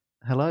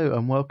Hello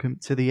and welcome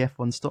to the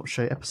F1Stop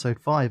show, episode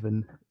 5.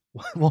 And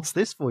what's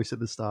this voice at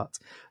the start?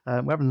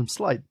 We're having some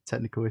slight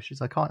technical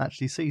issues. I can't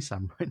actually see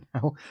Sam right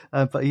now,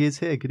 but he is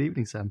here. Good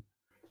evening, Sam.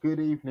 Good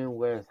evening,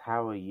 Wes.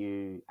 How are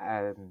you?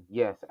 And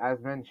yes,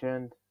 as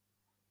mentioned,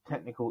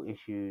 technical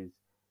issues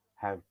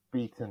have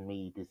beaten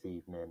me this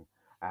evening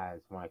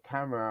as my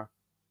camera,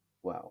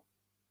 well,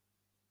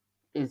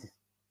 is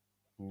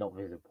not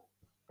visible.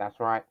 That's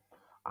right.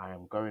 I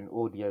am going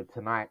audio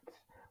tonight,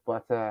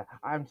 but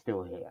I'm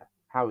still here.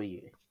 How are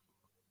you?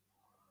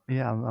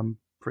 Yeah, I'm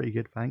pretty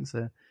good, thanks.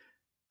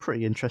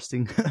 Pretty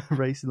interesting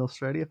race in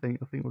Australia.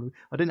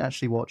 I didn't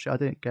actually watch it. I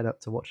didn't get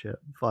up to watch it at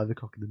 5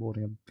 o'clock in the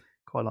morning. I'm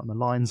quite like my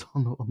lines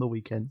on the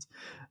weekends.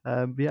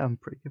 But yeah, I'm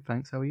pretty good,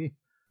 thanks. How are you?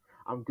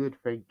 I'm good,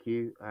 thank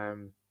you.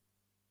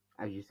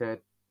 As you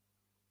said,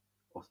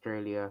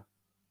 Australia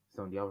is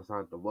on the other side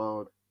of the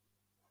world,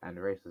 and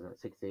the race was at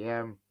 6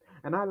 a.m.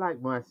 And I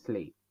like my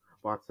sleep,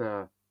 but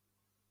the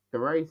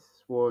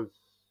race was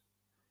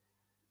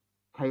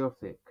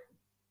chaotic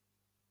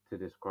to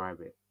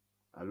describe it.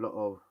 A lot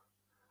of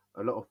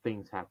a lot of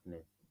things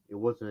happening. It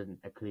wasn't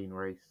a clean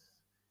race.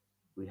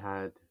 We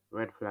had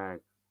red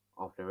flag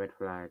after red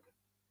flag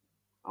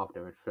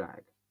after red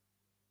flag.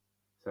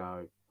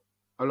 So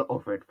a lot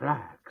of red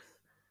flags.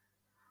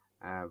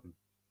 Um,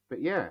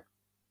 but yeah.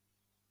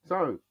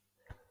 So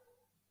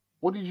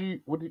what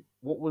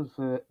was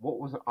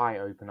the eye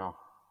opener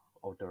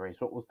of the race?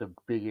 What was the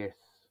biggest?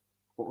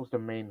 What was the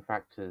main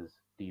factors?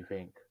 Do you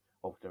think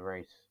of the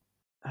race?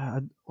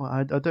 I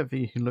don't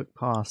think you can look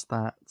past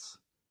that.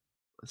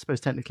 I suppose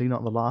technically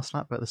not the last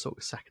lap, but the sort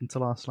of second to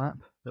last lap.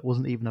 It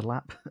wasn't even a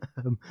lap.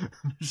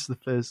 Just the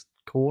first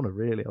corner,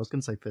 really. I was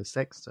going to say first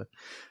sector.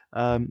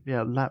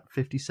 Yeah, lap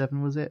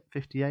 57 was it?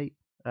 58.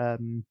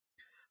 After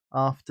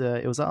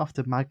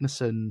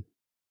Magnussen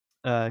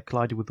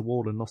collided with the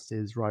wall and lost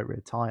his right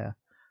rear tire.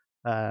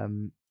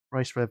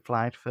 Race red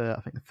flagged for I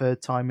think the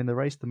third time in the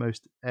race, the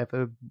most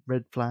ever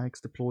red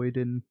flags deployed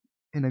in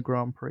a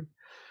Grand Prix.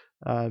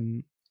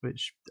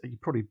 Which you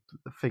probably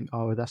think,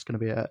 oh, that's going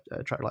to be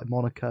a track like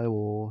Monaco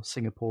or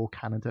Singapore,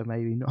 Canada,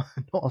 maybe not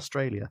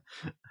Australia.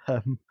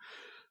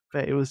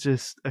 But it was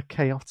just a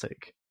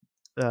chaotic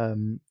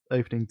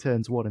opening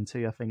turns 1 and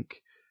 2. I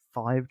think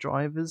 5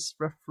 drivers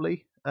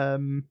roughly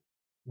were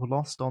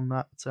lost on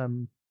that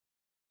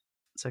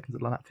second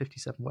to lap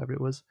 57, whatever it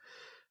was.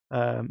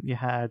 You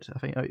had, I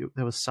think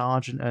there was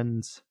Sargent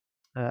and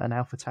an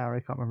Alpha Tauri,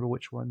 I can't remember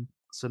which one,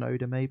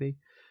 Sonoda maybe,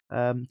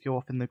 go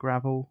off in the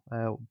gravel.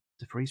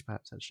 De Vries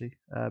perhaps actually.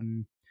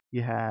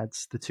 You had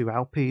the two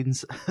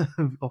Alpines,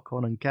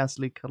 Ocon and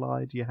Gasly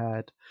collide. You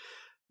had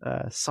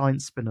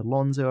Sainz spin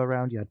Alonso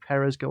around. You had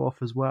Perez go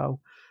off as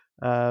well.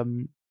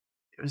 It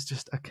was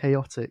just a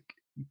chaotic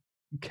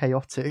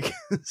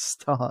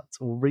start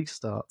or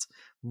restart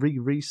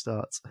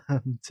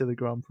to the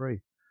Grand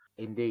Prix.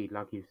 Indeed,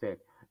 like you said,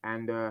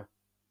 and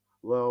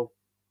well,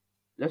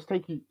 let's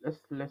take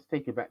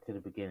it back to the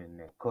beginning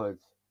there, because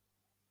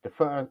the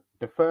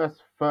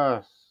first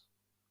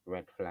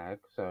red flag,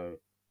 so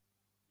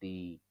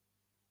the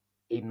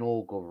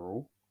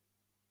inaugural,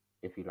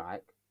 if you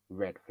like,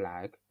 red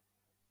flag.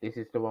 This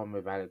is the one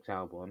with Alex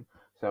Albon.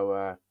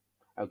 So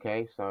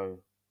okay, so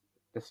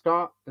the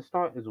start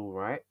is all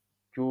right.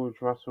 George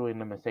Russell in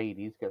the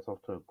Mercedes gets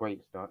off to a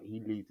great start.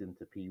 He leads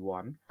into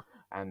P1,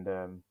 and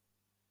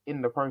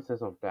in the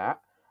process of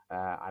that,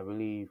 I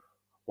believe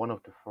one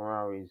of the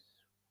Ferraris,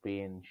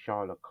 being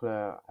Charles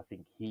Leclerc, I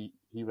think he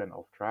went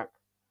off track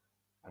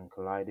and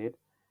collided.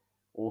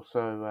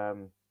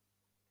 Also,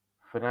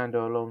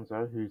 Fernando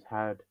Alonso, who's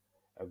had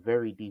a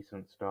very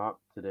decent start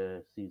to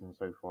the season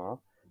so far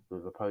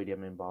with a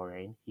podium in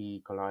Bahrain,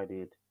 he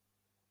collided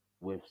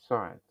with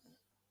Sainz.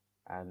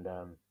 And,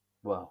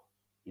 well,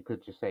 you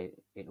could just say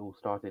it all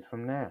started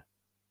from there.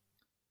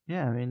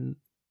 Yeah, I mean,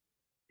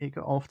 it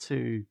got off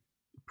to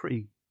a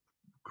pretty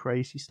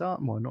crazy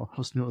start. Well,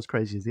 not as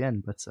crazy as the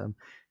end, but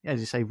yeah,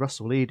 as you say,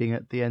 Russell leading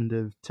at the end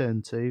of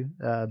turn 2.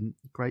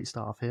 Great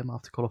start of him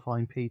after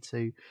qualifying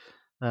P2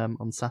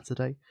 on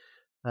Saturday.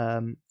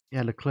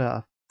 Yeah,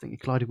 Leclerc, I think he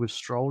collided with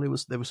Stroll. They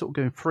were sort of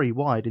going 3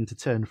 wide into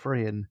turn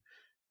 3, and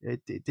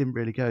it didn't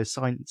really go.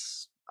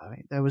 Sainz, I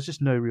mean, there was just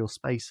no real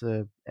space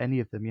for any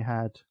of them. You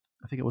had,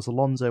 I think it was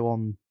Alonso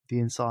on the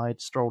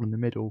inside, Stroll in the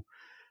middle,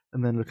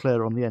 and then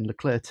Leclerc on the end.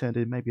 Leclerc turned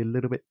in maybe a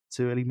little bit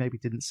too early, maybe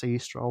didn't see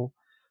Stroll.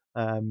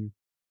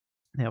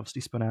 He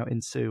obviously spun out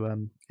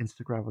into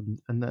the gravel,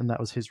 and then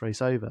that was his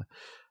race over.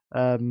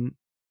 And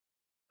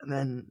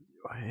then,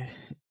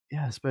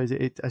 yeah, I suppose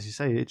it, as you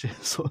say, it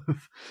just sort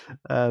of,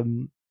 I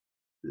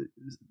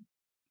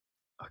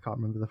can't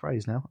remember the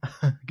phrase now.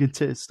 Good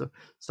to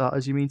start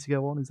as you mean to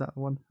go on. Is that the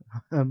one?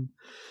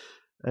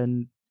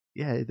 And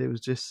yeah, there was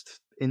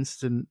just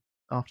instant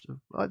after.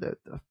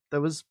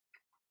 There was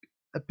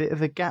a bit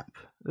of a gap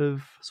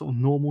of sort of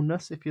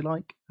normalness, if you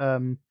like.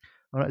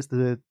 I noticed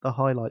the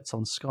highlights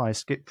on Sky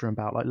skipped from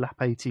about like lap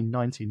 18,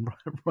 19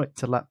 right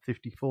to lap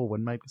 54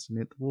 when Magnussen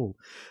hit the wall.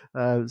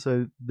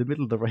 So the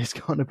middle of the race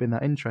can't have been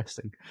that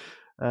interesting.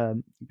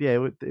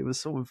 Yeah, it was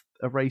sort of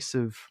a race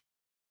of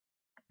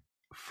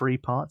free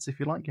parts, if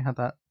you like. You had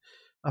that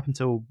up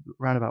until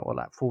around about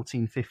lap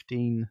 14,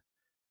 15.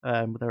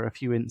 There were a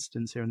few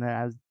incidents here and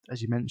there,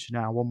 as you mentioned.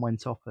 Now one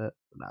went off at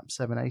lap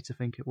 7, 8, I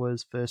think it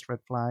was, first red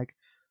flag.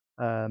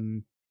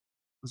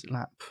 Was it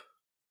lap?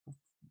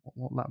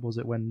 What lap was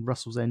it when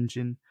Russell's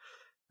engine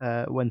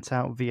went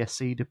out?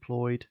 VSC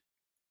deployed.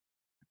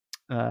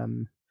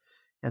 You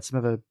had some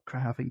other,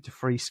 I think De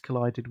Vries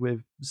collided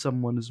with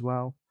someone as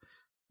well.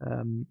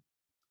 And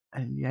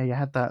yeah, you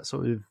had that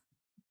sort of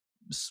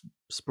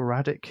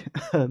sporadic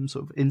sort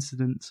of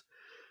incident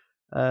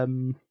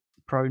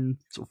prone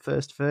sort of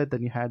first third.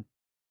 Then you had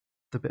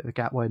the bit of a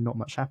gap where not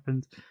much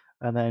happened,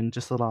 and then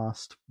just the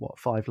last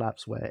 5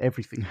 laps where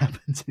everything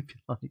happened, if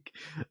you like.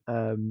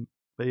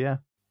 But yeah,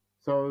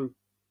 So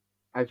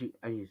as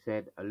you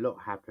said, a lot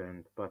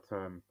happened, but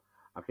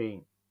I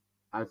think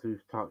as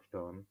we've touched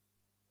on,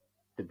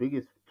 the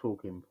biggest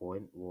talking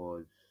point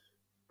was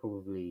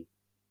probably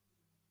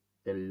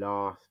the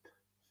last,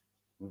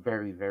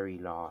 very very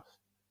last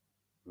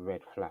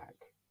red flag.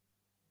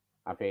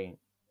 I think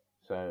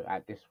so.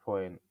 At this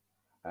point,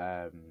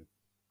 I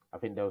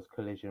think there was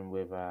collision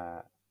with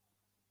a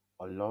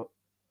lot.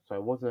 So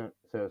it wasn't.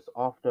 So it's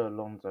after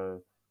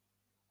Alonso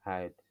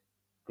had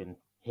been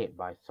hit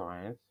by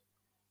science,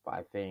 but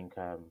I think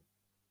a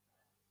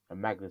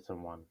Magnussen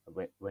one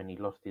when he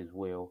lost his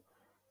wheel,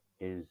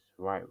 his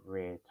right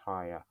rear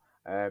tire,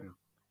 and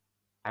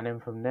then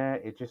from there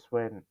it just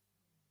went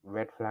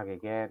red flag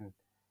again,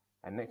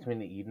 and next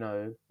minute you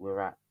know we're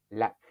at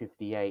lap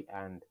 58,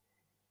 and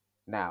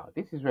now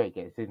this is where it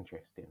gets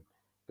interesting.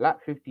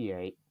 Lap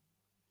 58,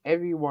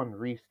 everyone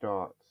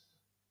restarts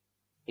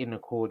in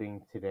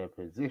according to their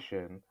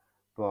position,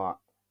 but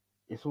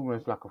it's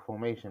almost like a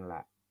formation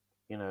lap,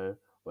 you know,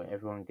 where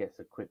everyone gets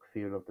a quick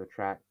feel of the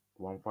track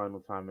one final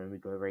time and we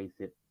go race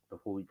it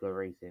before we go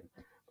racing.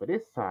 But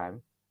this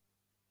time,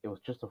 it was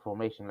just a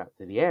formation lap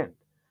to the end.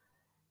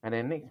 And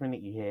then next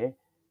minute you hear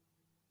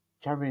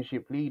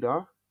championship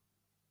leader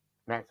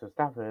Max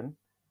Verstappen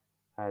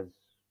has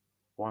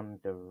won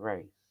the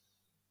race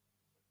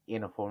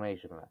in a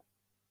formation lap.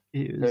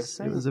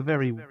 it was a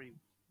very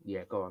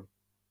Yeah, go on.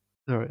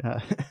 sorry,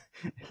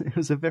 it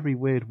was a very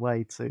weird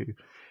way to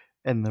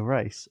end the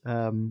race.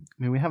 I mean,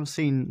 we haven't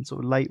seen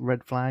sort of late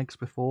red flags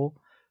before.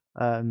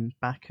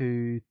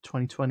 Baku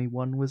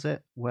 2021 was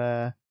it,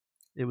 where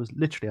it was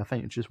literally, I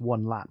think, just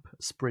one lap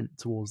sprint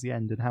towards the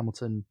end, and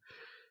Hamilton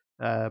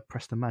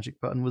pressed the magic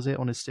button, was it,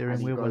 on his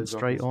steering wheel, went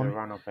straight on.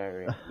 Runoff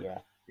area. Yeah.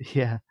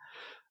 Yeah.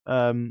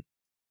 Um,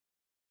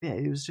 yeah,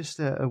 it was just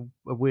a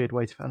weird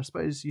way to. I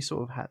suppose you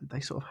sort of had. They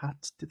sort of had.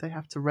 Did they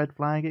have to red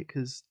flag it?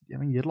 Because I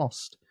mean, you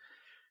lost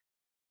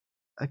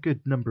a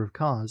good number of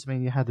cars. I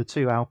mean, you had the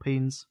 2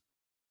 Alpines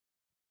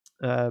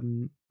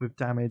with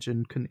damage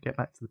and couldn't get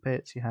back to the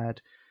pits. You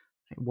had,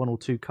 I think, 1 or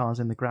 2 cars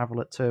in the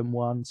gravel at turn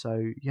 1,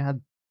 so you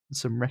had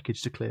some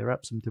wreckage to clear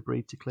up, some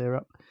debris to clear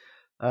up.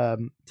 I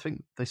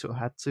think they sort of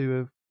had to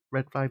have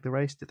red flagged the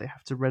race. Did they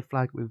have to red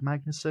flag with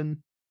Magnussen?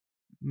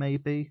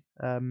 Maybe.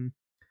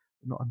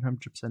 Not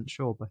 100%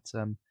 sure, but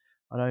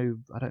I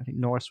don't think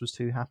Norris was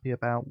too happy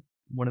about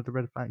one of the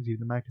red flags,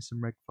 either the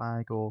Magnussen red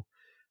flag or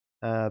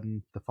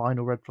the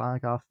final red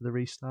flag after the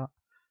restart.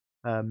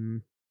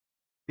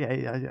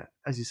 Yeah,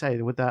 as you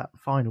say, with that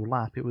final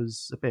lap, it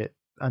was a bit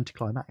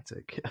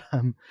anticlimactic.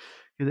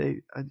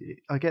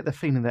 I get the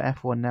feeling that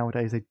F1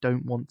 nowadays, they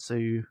don't want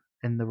to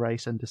end the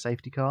race under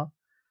safety car,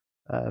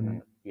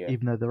 Yeah.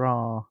 even though there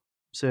are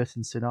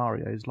certain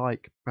scenarios,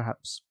 like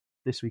perhaps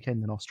this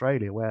weekend in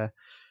Australia, where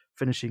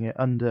finishing it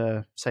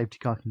under safety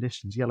car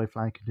conditions, yellow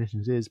flag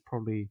conditions, is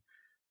probably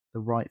the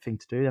right thing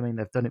to do. I mean,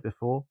 they've done it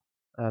before.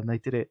 They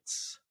did it,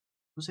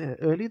 was it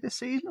earlier this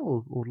season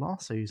or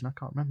last season? I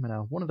can't remember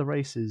now. One of the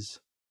races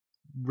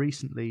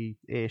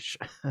recently-ish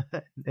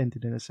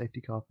ended in a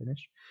safety car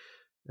finish.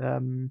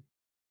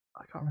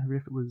 I can't remember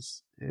if it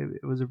was.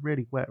 It was a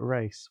really wet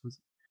race.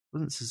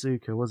 Wasn't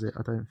Suzuka, was it?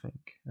 I don't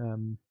think.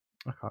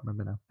 I can't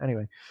remember now.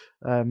 Anyway,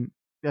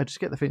 yeah, I just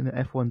get the feeling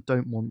that F1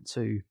 don't want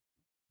to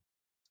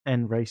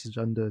end races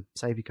under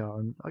safety car,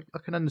 and I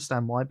can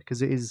understand why,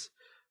 because it is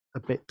a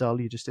bit dull.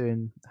 You're just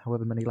doing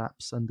however many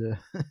laps under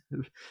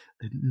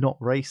not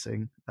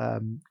racing,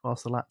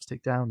 whilst the laps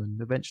tick down, and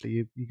eventually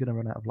you're going to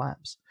run out of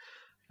laps.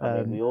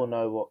 I mean, we all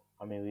know what.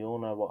 I mean, we all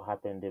know what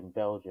happened in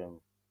Belgium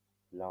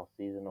last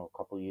season or a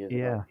couple of years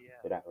ago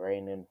with that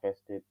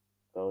rain-infested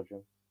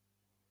Belgium.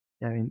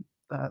 Yeah,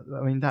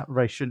 I mean that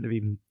race shouldn't have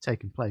even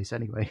taken place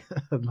anyway.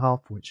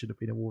 Half point should have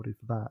been awarded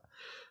for that.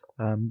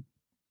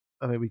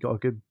 I mean, we got a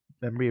good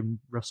memory in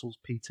Russell's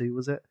P2,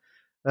 was it?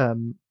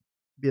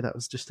 Yeah, that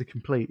was just a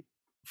complete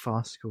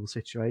farcical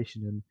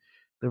situation, and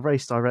the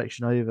race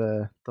direction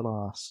over the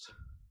last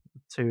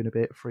 2 and a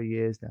bit, 3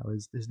 years now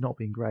has not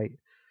been great,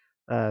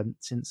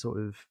 since sort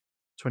of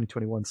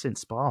 2021,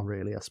 since Spa,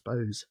 really, I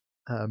suppose.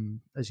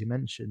 As you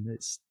mentioned,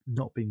 it's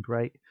not been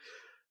great,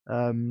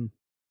 and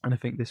I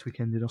think this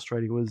weekend in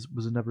Australia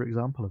was another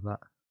example of that.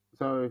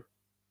 So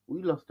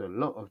we lost a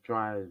lot of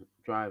drivers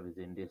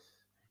in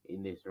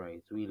this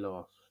race. We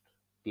lost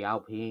the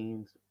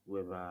Alpines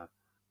with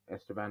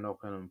Esteban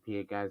Ocon and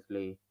Pierre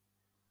Gasly.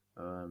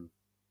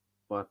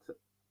 But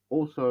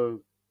also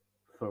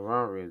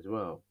Ferrari as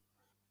well.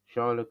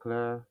 Charles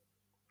Leclerc,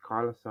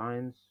 Carlos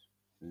Sainz,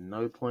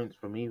 no points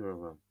from either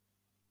of them.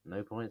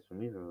 No points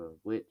from either of them,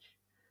 which,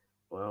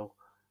 well,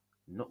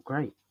 not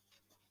great.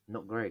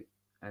 Not great.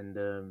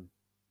 And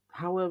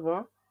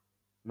however,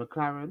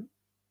 McLaren,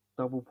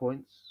 double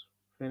points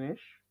finish.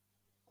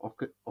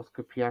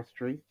 Oscar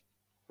Piastri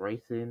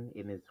racing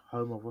in his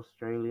home of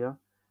Australia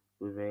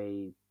with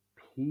a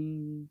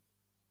P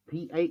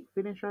P8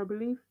 finish, I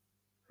believe,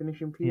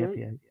 finishing Yeah, P8,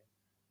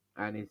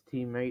 yeah, and his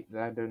teammate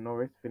Lando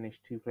Norris finished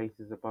 2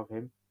 places above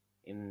him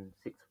in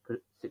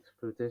sixth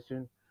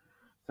position.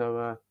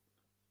 So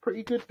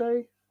pretty good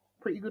day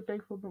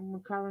for the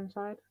McLaren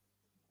side.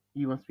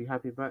 You must be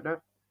happy about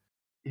that.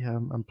 yeah.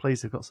 I'm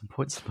pleased they've got some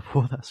points on the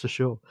board. That's for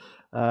sure.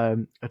 I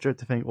dread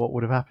to think what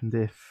would have happened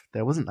if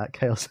there wasn't that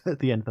chaos at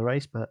the end of the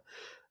race, but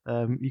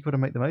you've got to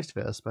make the most of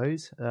it, I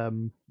suppose.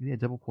 Yeah,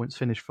 double points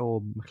finish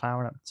for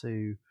McLaren up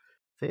to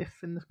fifth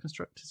in the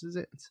constructors, is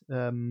it?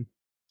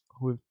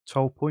 With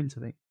 12 points,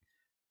 I think.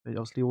 But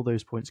obviously, all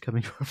those points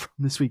coming from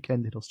this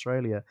weekend in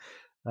Australia.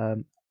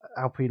 Um,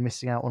 Alpine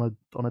missing out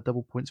on a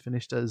double points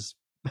finish does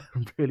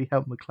really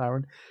help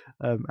McLaren.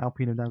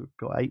 Alpine have now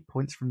got 8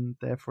 points from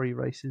their 3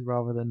 races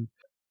rather than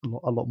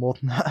a lot more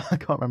than that. I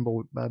can't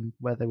remember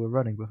where they were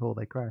running before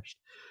they crashed.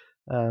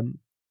 Um,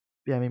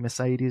 yeah, I mean,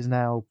 Mercedes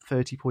now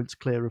 30 points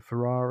clear of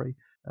Ferrari,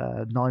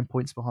 9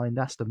 points behind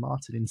Aston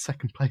Martin in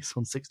second place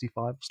on 65.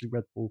 Obviously,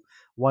 Red Bull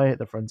way at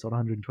the front on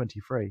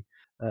 123.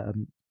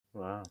 Um,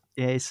 Wow.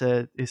 yeah, it's.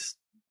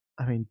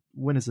 I mean,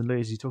 winners and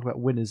losers. You talk about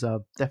winners are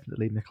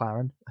definitely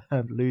McLaren.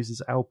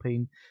 Losers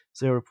Alpine,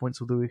 0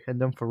 points all the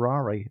weekend, and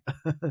Ferrari,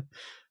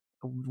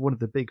 one of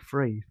the big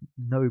three,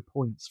 no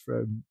points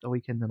from a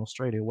weekend in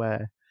Australia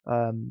where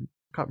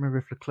can't remember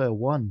if Leclerc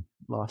won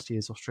last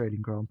year's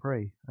Australian Grand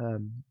Prix.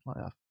 It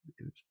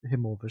was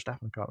him or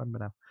Verstappen, I can't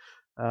remember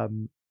now.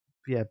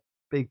 Yeah,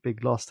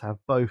 big loss to have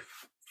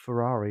both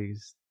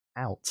Ferraris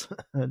out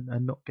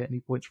and not get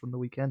any points from the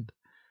weekend.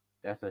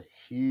 That's a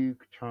huge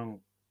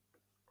chunk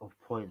of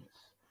points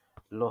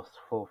lost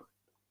for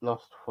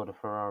lost for the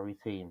Ferrari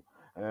team.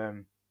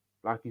 Um,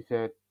 like you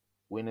said,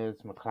 winners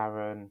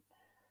McLaren,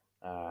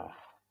 uh,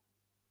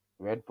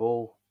 Red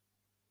Bull,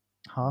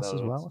 Haas as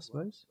the well, I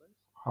suppose.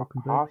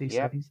 Hulkenberg, Haas,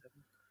 yep, P7.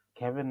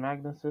 Kevin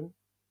Magnussen.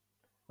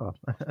 Well,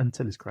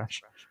 until his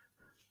crash.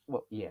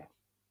 Well, yeah,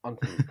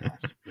 until his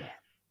crash.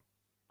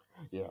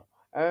 Yeah,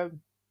 yeah.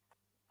 Um,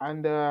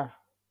 and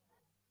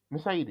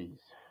Mercedes.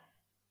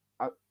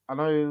 I I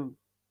know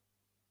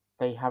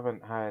they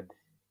haven't had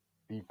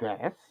the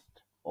best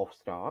of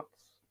starts,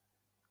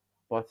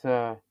 but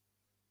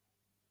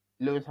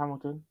Lewis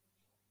Hamilton,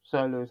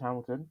 Sir Lewis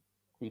Hamilton,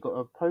 he got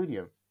a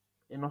podium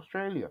in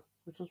Australia,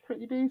 which was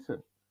pretty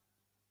decent.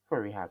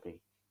 Very happy.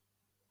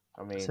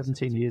 I mean,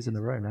 17 years in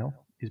a row now.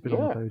 He's been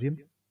on the yeah. podium.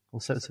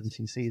 Or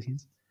 17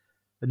 seasons.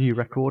 A new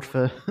record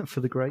for, for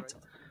the great.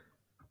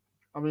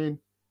 I mean,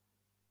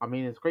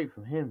 it's great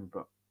from him,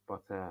 but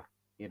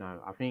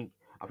I think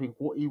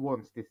what he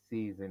wants this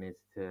season is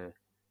to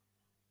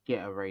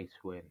get a race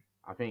win.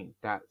 I think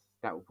that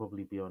will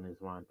probably be on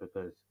his mind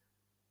because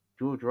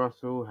George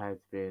Russell has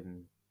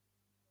been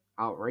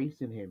out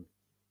racing him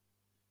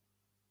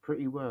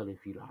pretty well,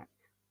 if you like.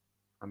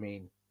 I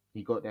mean,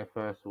 he got their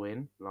first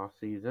win last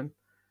season.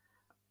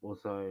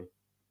 Also,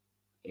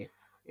 if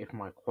if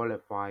my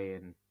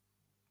qualifying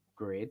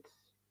grids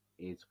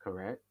is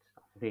correct,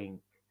 I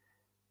think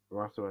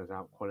Russell has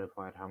out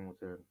qualified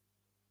Hamilton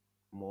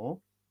more,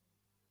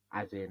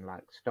 as in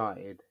like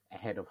started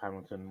ahead of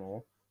Hamilton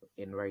more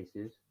in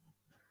races.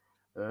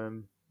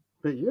 Um,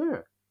 but yeah,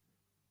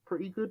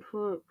 pretty good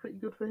for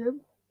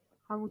him,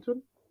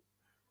 Hamilton.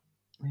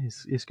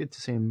 It's good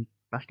to see him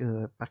back at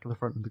the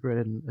front of the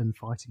grid and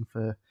fighting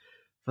for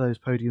those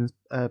podium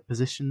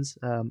positions.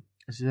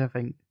 I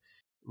think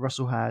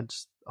Russell had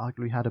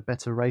arguably had a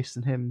better race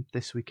than him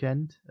this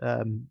weekend.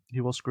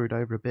 He was screwed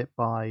over a bit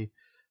by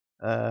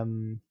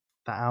that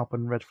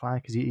Albon red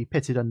flag because he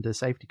pitted under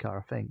safety car,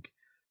 I think.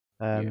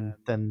 Yeah,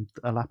 Then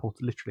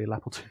literally a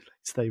lap or two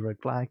later, they red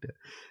flagged it.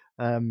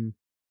 Um,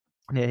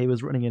 yeah, he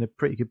was running in a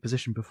pretty good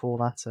position before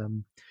that.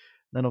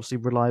 Then obviously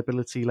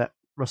reliability let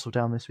Russell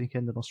down this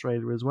weekend in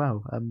Australia as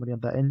well when he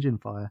had that engine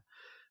fire.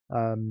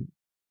 Um,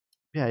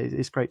 yeah,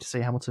 it's great to see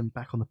Hamilton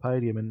back on the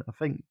podium, and I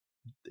think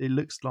it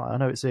looks like I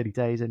know it's early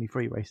days, only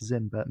 3 races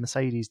in, but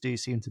Mercedes do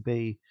seem to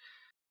be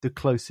the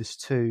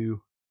closest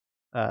to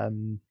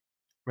um,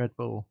 Red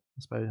Bull,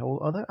 I suppose.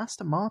 Although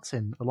Aston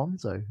Martin,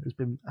 Alonso has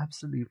been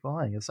absolutely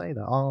flying. I say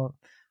that are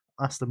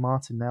Aston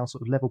Martin now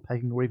sort of level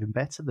pegging or even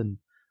better than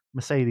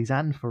Mercedes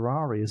and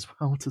Ferrari as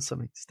well to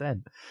some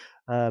extent.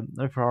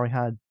 No, Ferrari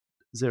had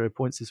 0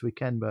 points this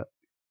weekend, but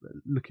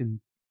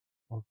looking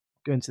well,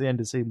 going to the end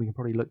of the season, we can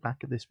probably look back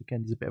at this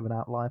weekend as a bit of an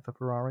outlier for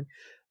Ferrari.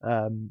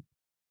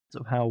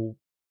 Sort of how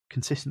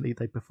consistently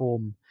they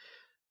perform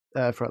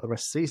throughout the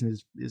rest of the season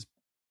is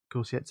of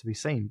course yet to be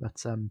seen.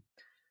 But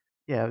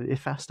yeah,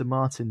 if Aston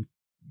Martin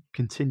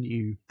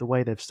continue the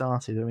way they've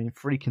started, I mean,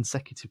 3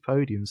 consecutive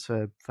podiums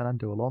for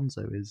Fernando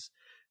Alonso is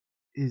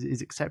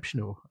is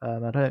exceptional.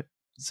 I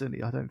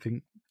don't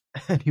think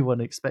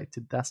anyone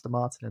expected Aston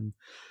Martin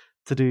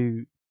to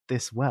do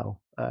this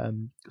well,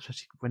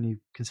 especially when you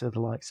consider the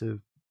likes of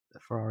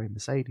Ferrari and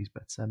Mercedes.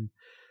 But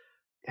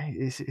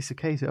it's a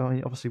case. I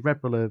mean, obviously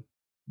Red Bull are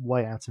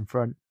way out in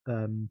front.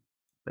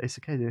 But it's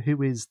a case of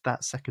who is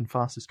that second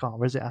fastest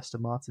car? Is it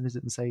Aston Martin? Is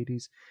it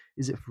Mercedes?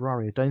 Is it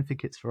Ferrari? I don't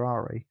think it's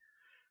Ferrari.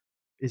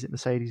 Is it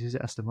Mercedes? Is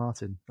it Aston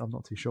Martin? I'm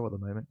not too sure at the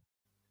moment.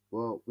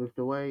 Well, with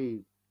the way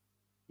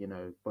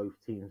both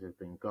teams have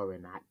been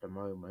going at the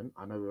moment,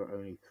 I know we're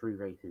only 3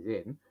 races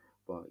in,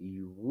 but uh,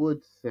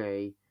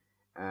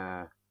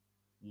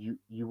 you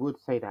would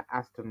say that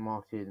Aston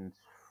Martin's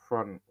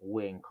front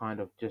wing kind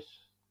of just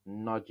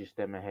nudges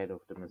them ahead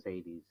of the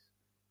Mercedes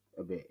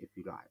a bit, if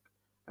you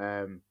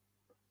like.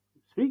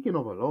 Speaking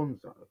of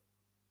Alonso,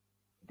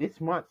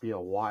 this might be a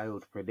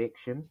wild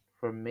prediction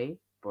from me,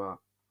 but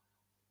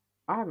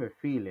I have a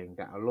feeling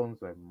that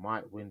Alonso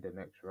might win the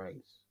next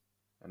race.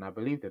 And I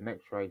believe the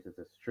next race is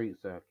a street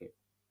circuit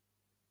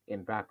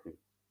in Baku,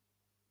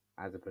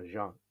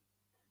 Azerbaijan.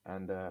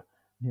 And, Yeah,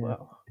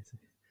 well,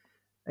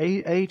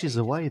 it's ages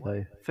away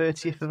though.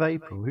 30th of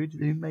April.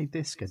 Who made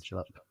this schedule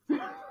up?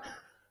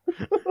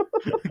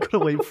 I've got to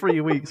wait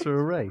 3 weeks for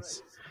a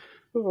race.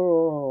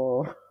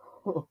 oh,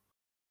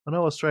 I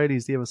know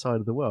Australia's the other side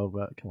of the world,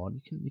 but come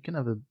on, you can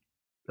have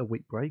a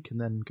week break and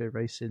then go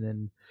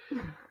racing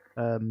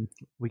in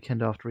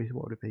weekend after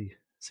what would it be?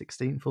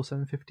 16th or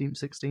 7th,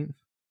 15th, 16th.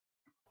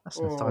 That's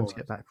enough time to oh.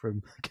 get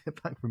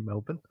back from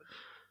Melbourne.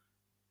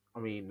 I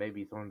mean,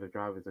 maybe some of the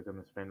drivers are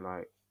going to spend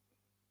like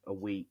a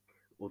week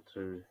or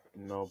two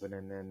in Melbourne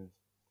and then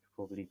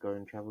probably go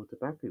and travel to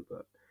Baku.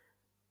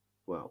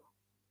 Well,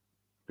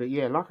 but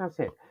yeah, like I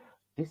said,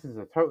 this is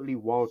a totally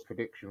wild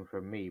prediction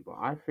from me, but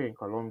I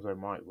think Alonso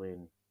might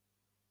win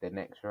the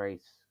next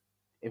race.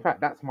 In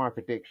fact, that's my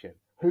prediction.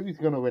 Who's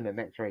going to win the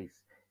next race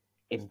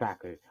in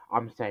Baku?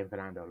 I'm saying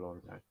Fernando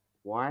Alonso.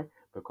 Why?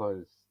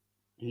 Because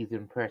he's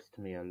impressed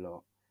me a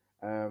lot.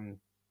 Um,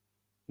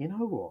 you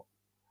know what?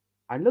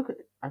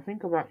 I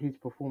think about his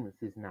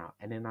performances now,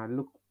 and then I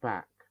look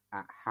back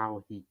at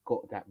how he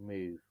got that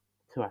move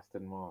to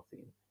Aston Martin.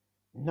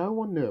 No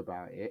one knew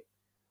about it.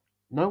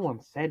 No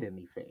one said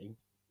anything.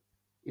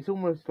 It's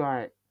almost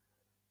like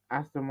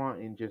Aston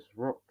Martin just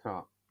rocked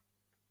up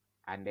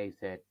and they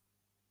said,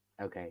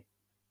 okay,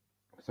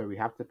 so we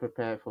have to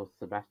prepare for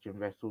Sebastian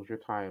Vettel's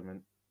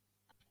retirement.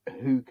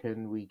 Who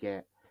can we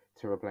get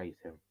to replace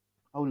him?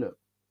 Oh, look,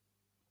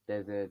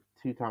 there's a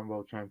two-time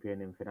world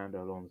champion in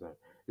Fernando Alonso.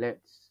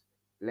 Let's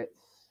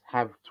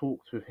have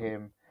talks with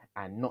him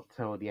and not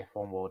tell the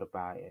F1 world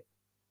about it.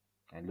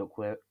 And look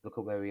at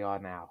where we are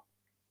now.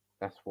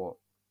 That's what,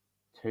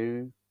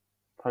 2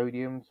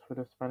 podiums for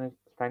the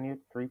Spaniard,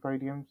 3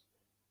 podiums,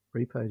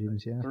 3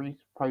 podiums, yeah. 3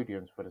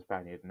 podiums for the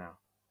Spaniard now.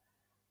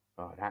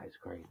 Oh, that is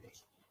crazy.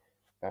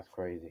 That's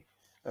crazy.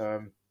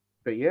 Um,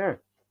 but yeah,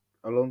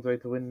 Alonso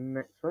to win the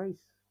next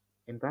race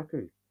in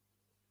Baku,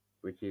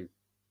 which is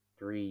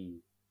 3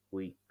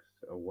 weeks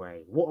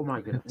away. What am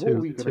I gonna? What are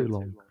we gonna Too do?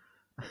 long.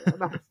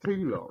 That's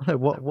too long. No,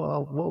 what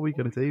are we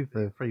going to do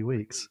for 3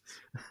 weeks?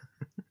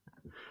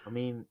 I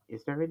mean,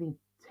 is there any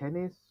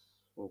tennis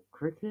or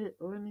cricket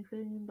or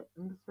anything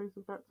in the space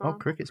of that Oh, time?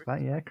 cricket's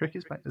back. Yeah,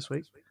 cricket's back this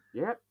week.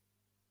 Yep,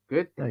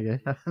 good. There you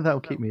go.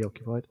 That'll keep me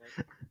occupied.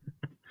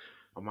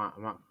 I might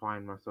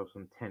find myself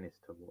some tennis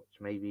to watch.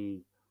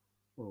 Maybe.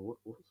 Well,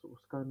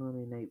 what's going on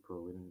in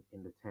April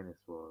in the tennis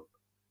world?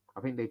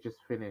 I think they just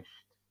finished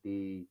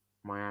the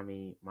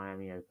Miami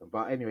Open.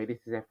 But anyway, this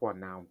is F1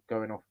 now. I'm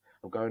going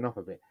off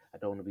a bit. I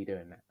don't want to be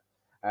doing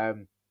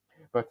that.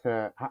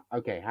 But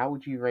okay, how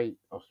would you rate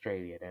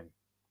Australia then?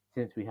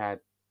 Since we had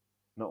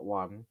not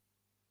one,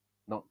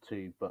 not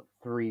two, but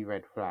 3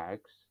 red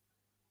flags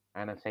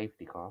and a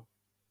safety car.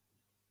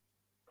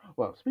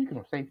 Well, speaking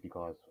of safety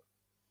cars,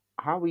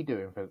 how are we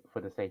doing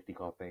for the safety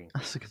car thing?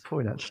 That's a good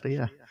point, actually.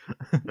 Yeah.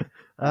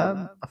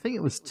 I think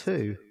it was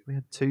two. We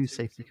had 2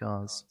 safety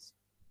cars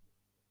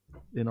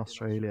in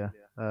Australia.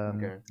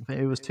 Okay, I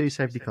think it was 2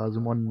 safety cars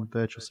and one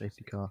virtual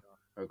safety car.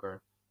 okay.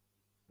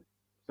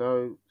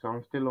 So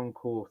I'm still on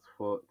course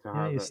for to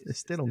Yeah, have it's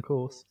still on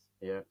course.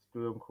 yeah,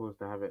 still on course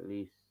to have at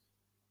least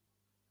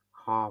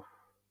half.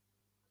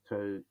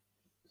 So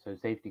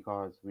safety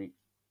cars. We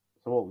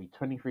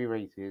 23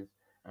 races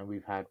and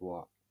we've had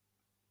what,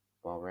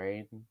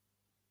 Bahrain,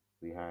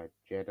 we had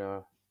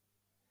Jeddah,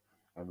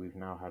 and we've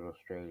now had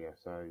Australia.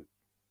 So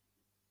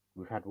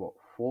we've had what,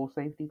 4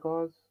 safety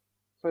cars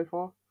so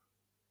far,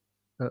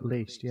 At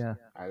least, yeah.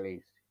 at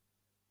least.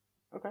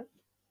 Okay,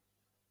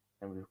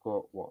 and we've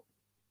got what,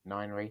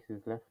 9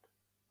 races left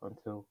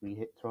until we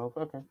hit 12.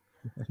 Okay,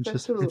 so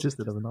Just still. just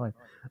another 9.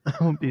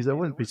 I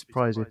wouldn't be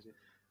surprised if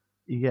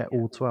you get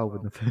all 12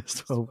 in the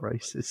first 12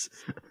 races.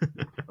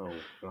 Oh,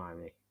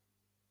 blimey!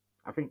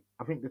 I think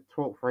the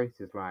 12th race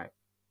is like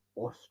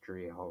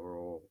Austria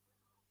or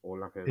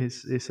like a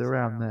It's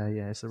around there,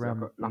 yeah. It's like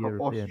around a the like a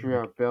European Austria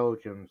leg.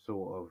 Belgium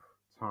sort of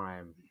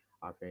time.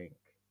 I think,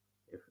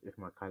 if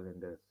my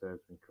calendar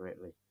serves me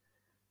correctly.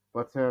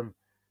 But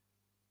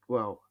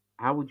well,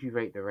 how would you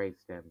rate the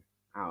race then?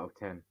 out of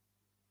 10?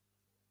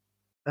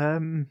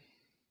 Um,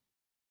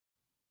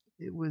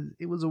 it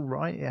was all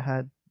right. It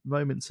had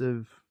moments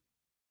of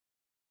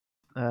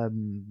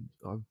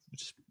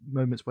just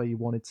moments where you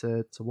wanted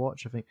to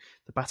watch. I think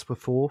the battle for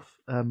fourth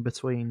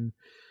between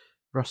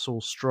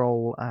Russell,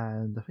 Stroll,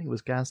 and I think it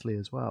was Gasly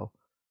as well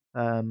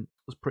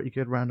was pretty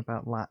good.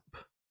 Roundabout lap.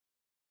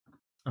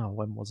 Oh,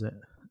 when was it?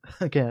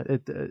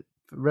 Again,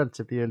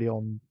 relatively early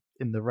on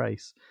in the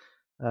race.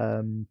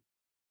 Um,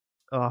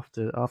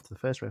 after the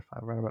first red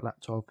flag, around about lap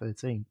 12,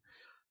 13.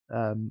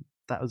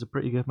 That was a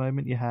pretty good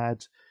moment. You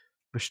had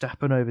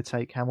Verstappen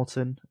overtake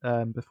Hamilton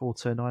before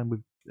turn 9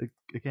 with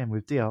again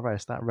with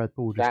DRS. That Red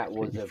Bull just That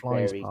was completely a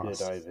flies very good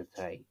past.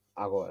 overtake.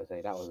 I gotta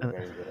say, that was a And,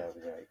 very good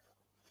overtake.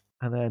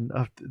 and then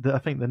I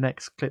think the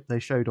next clip they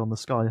showed on the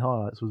Sky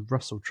highlights was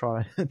Russell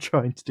trying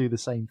to do the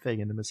same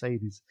thing in the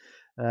Mercedes.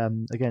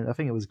 Again, I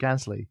think it was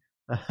Gasly,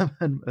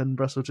 and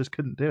Russell just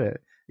couldn't do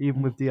it,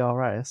 even with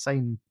DRS.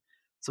 Same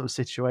sort of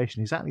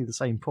situation, exactly the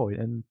same point,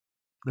 and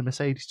the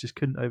Mercedes just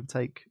couldn't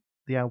overtake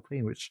the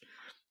Alpine, which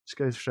just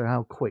goes to show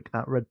how quick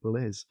that Red Bull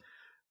is.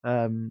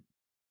 Um,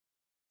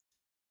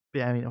 but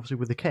yeah, I mean, obviously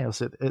with the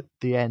chaos at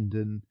the end,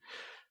 and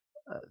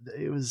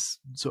it was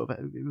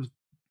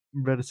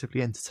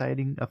relatively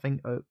entertaining. I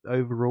think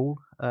overall,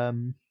 I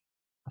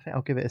think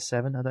I'll give it a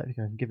 7. I don't think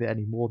I can give it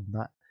any more than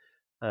that.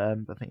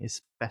 But I think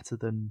it's better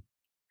than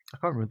I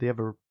can't remember the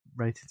other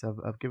ratings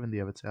I've given the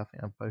other two. I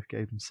think I both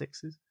gave them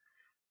 6s.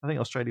 I think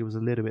Australia was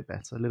a little bit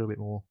better, a little bit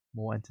more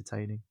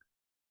entertaining.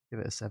 Give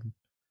it a 7.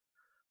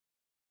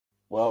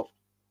 Well,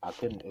 I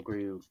couldn't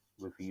agree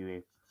with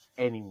you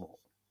anymore.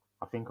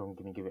 I think I'm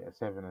gonna give it a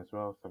 7 as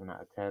well, 7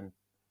 out of 10.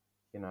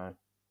 You know,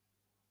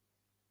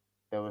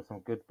 there were some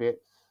good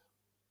bits.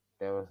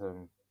 There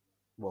were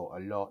a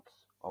lot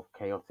of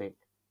chaotic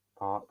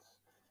parts,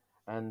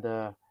 and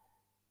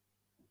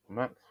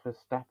Max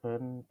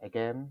Verstappen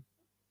again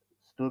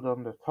stood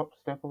on the top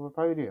step of the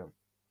podium.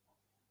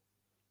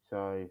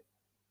 So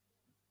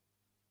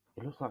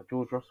it looks like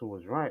George Russell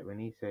was right when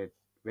he said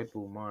Red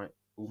Bull might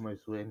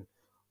almost win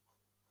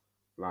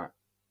like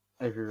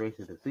every race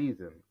of the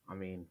season. I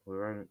mean,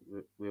 we're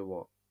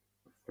what,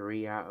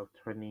 3 out of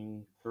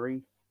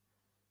 23,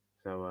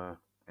 so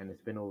and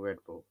it's been all Red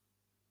Bull.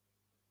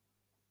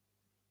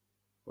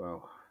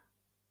 Well,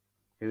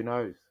 who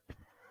knows?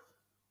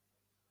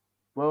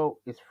 Well,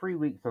 it's 3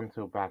 weeks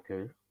until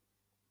Baku.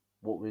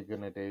 What we're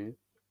gonna do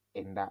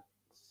in that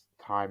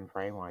time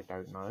frame, I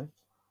don't know.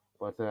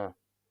 But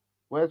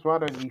why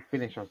don't you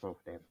finish us off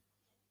then?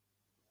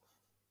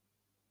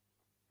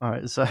 All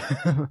right, so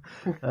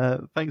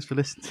thanks for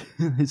listening.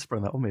 You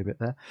sprung that on me a bit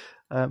there.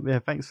 Yeah,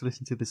 thanks for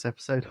listening to this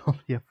episode of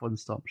the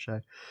F1Stop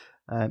Show.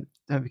 Don't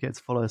forget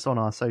to follow us on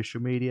our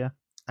social media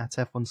at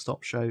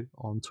F1Stop Show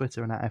on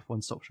Twitter and at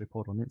F1Stop Show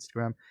Pod on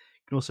Instagram.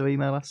 You can also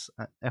email us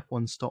at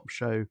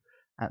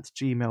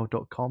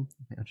f1stopshow@gmail.com.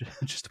 I think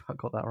I just about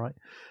got that right.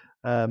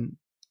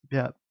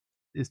 Yeah,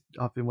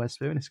 I've been Wes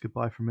Lou, and it's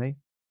goodbye from me.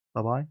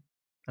 Bye bye.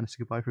 And it's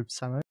goodbye from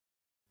Samo.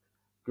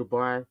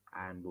 Goodbye,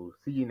 and we'll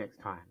see you next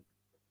time.